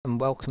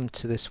welcome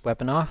to this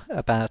webinar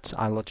about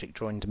iLogic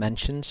drawing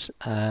dimensions.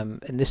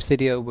 In this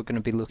video we're going to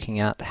be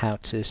looking at how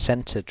to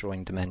center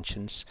drawing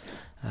dimensions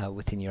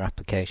within your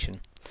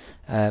application.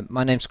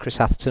 My name's Chris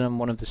Atherton. I'm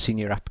one of the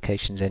senior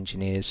applications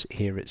engineers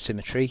here at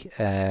Symmetry.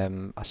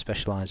 I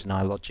specialise in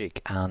iLogic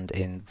and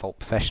in Vault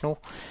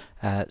Professional,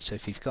 so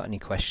if you've got any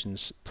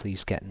questions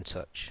please get in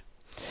touch.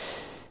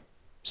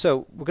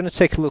 So we're going to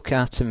take a look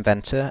at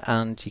Inventor,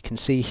 and you can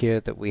see here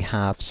that we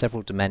have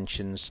several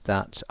dimensions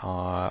that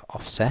are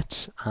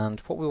offset, and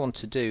what we want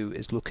to do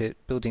is look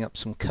at building up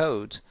some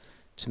code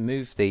to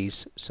move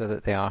these so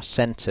that they are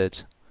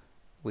centered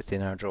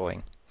within our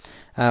drawing.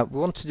 We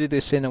want to do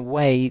this in a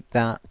way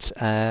that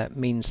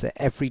means that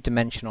every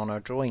dimension on our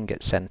drawing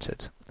gets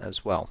centered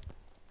as well.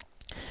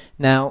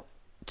 Now,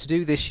 to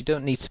do this you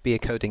don't need to be a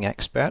coding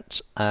expert.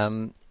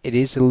 It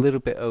is a little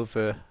bit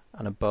over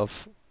and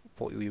above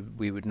what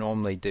we would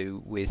normally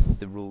do with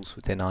the rules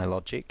within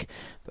iLogic,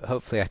 but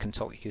hopefully I can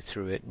talk you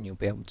through it and you'll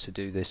be able to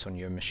do this on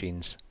your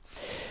machines.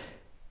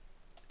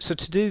 So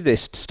to do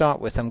this, to start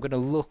with, I'm going to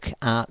look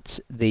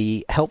at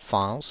the help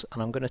files,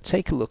 and I'm going to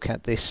take a look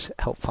at this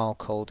help file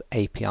called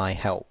API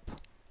help.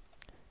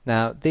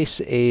 Now this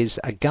is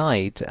a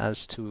guide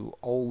as to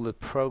all the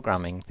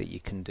programming that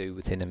you can do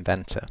within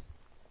Inventor.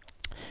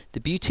 The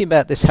beauty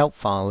about this help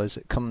file is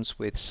it comes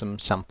with some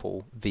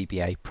sample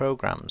VBA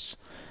programs.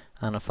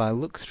 And if I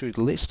look through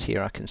the list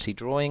here, I can see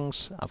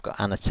drawings, I've got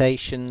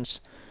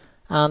annotations,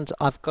 and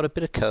I've got a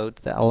bit of code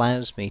that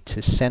allows me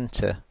to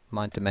center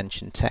my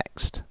dimension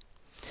text.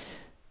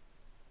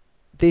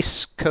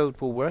 This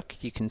code will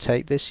work. You can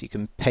take this, you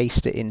can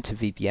paste it into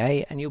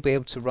VBA, and you'll be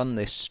able to run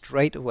this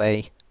straight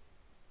away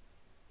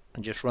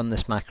and just run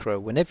this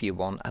macro whenever you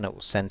want, and it will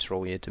center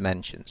all your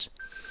dimensions.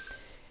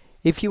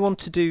 If you want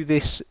to do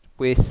this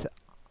with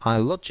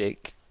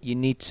iLogic, you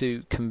need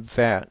to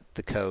convert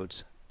the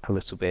code a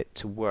little bit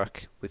to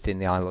work within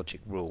the iLogic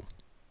rule.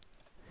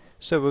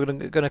 So we're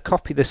going to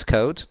copy this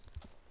code.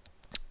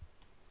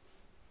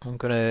 I'm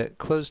going to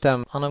close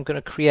down and I'm going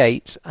to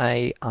create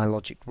a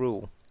iLogic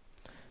rule.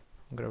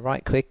 I'm going to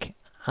right click,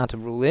 add a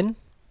rule in,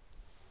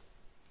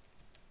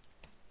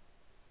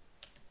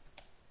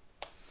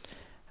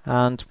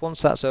 and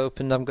once that's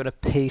opened I'm going to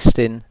paste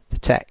in the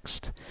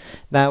text.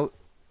 Now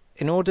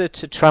in order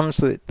to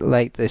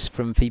translate this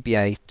from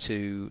VBA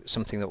to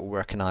something that will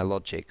work in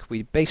iLogic,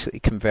 we're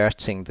basically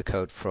converting the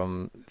code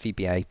from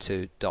VBA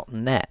to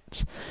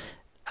 .NET.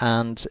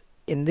 And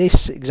in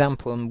this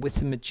example, and with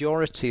the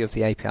majority of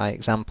the API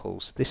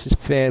examples, this is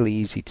fairly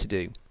easy to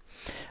do.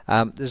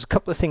 There's a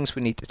couple of things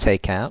we need to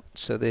take out.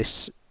 So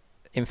this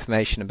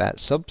information about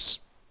subs,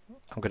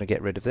 I'm going to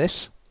get rid of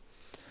this.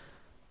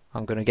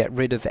 I'm going to get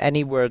rid of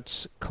any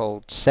words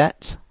called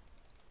set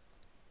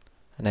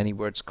and any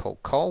words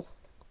called call.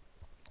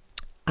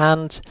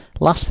 And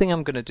last thing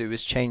I'm going to do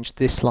is change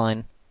this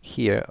line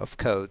here of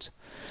code.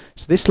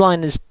 So this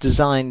line is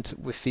designed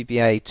with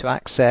VBA to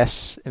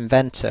access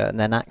Inventor and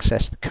then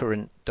access the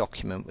current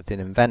document within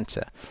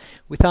Inventor.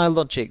 With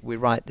iLogic we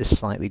write this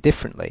slightly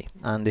differently,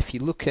 and if you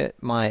look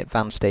at my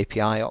advanced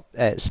API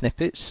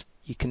snippets,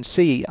 you can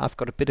see I've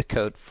got a bit of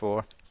code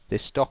for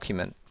this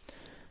document.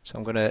 So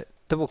I'm going to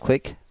double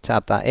click to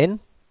add that in.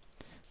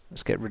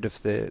 Let's get rid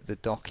of the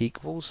doc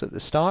equals at the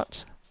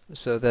start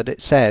so that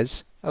it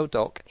says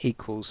doc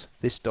equals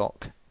this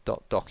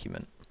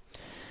document.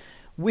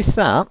 With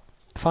that,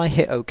 if I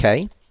hit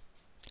OK,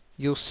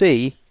 you'll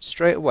see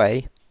straight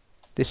away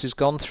this has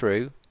gone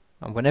through,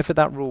 and whenever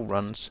that rule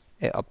runs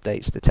it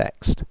updates the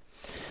text.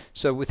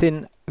 So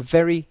within a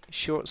very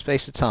short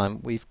space of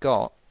time we've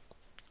got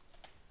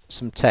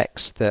some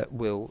text that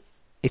will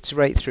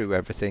iterate through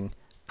everything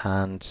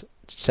and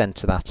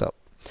center that up.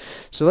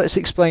 So let's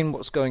explain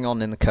what's going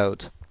on in the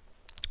code.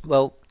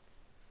 Well,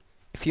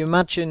 if you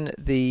imagine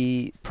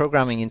the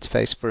programming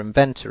interface for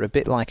Inventor a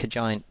bit like a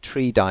giant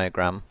tree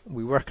diagram,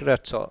 we work at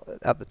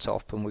the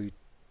top and we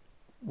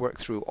work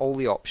through all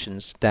the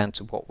options down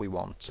to what we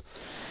want.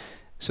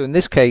 So in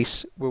this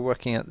case we're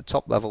working at the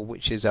top level,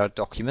 which is our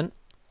document,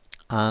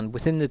 and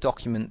within the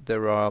document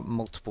there are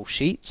multiple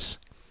sheets.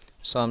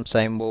 So I'm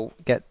saying we'll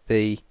get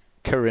the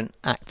current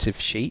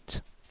active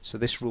sheet, so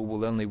this rule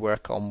will only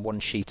work on one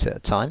sheet at a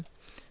time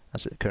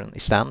as it currently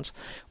stands.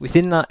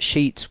 Within that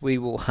sheet we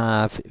will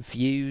have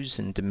views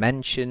and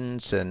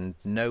dimensions and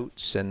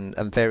notes and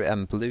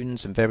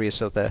balloons and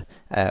various other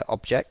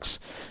objects.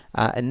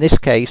 In this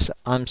case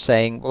I'm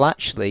saying, well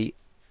actually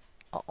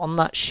on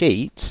that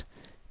sheet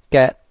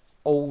get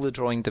all the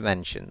drawing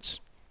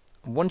dimensions.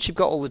 Once you've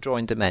got all the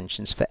drawing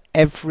dimensions, for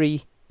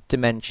every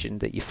dimension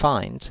that you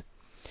find,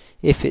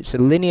 if it's a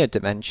linear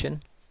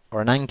dimension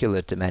or an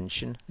angular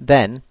dimension,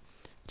 then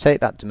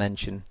take that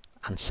dimension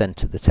and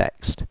center the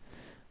text.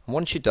 And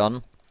once you're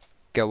done,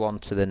 go on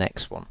to the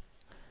next one.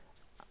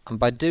 And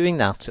by doing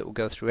that it will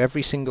go through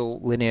every single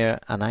linear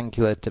and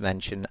angular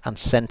dimension and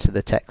center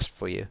the text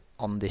for you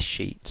on this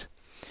sheet.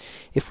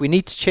 If we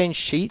need to change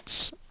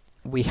sheets,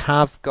 we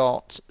have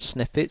got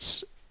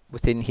snippets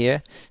within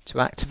here to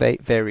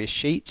activate various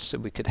sheets. So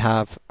we could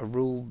have a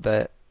rule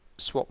that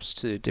swaps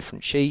to a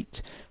different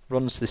sheet,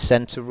 runs the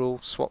center rule,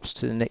 swaps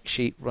to the next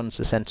sheet, runs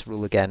the center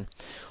rule again.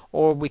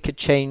 Or we could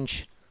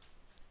change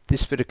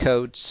this bit of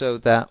code so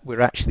that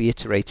we're actually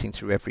iterating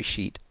through every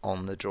sheet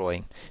on the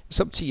drawing. It's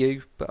up to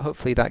you, but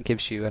hopefully that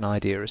gives you an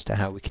idea as to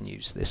how we can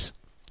use this.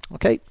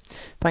 Okay,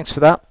 thanks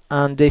for that,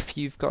 and if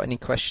you've got any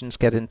questions,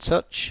 get in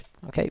touch.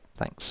 Okay,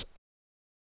 thanks.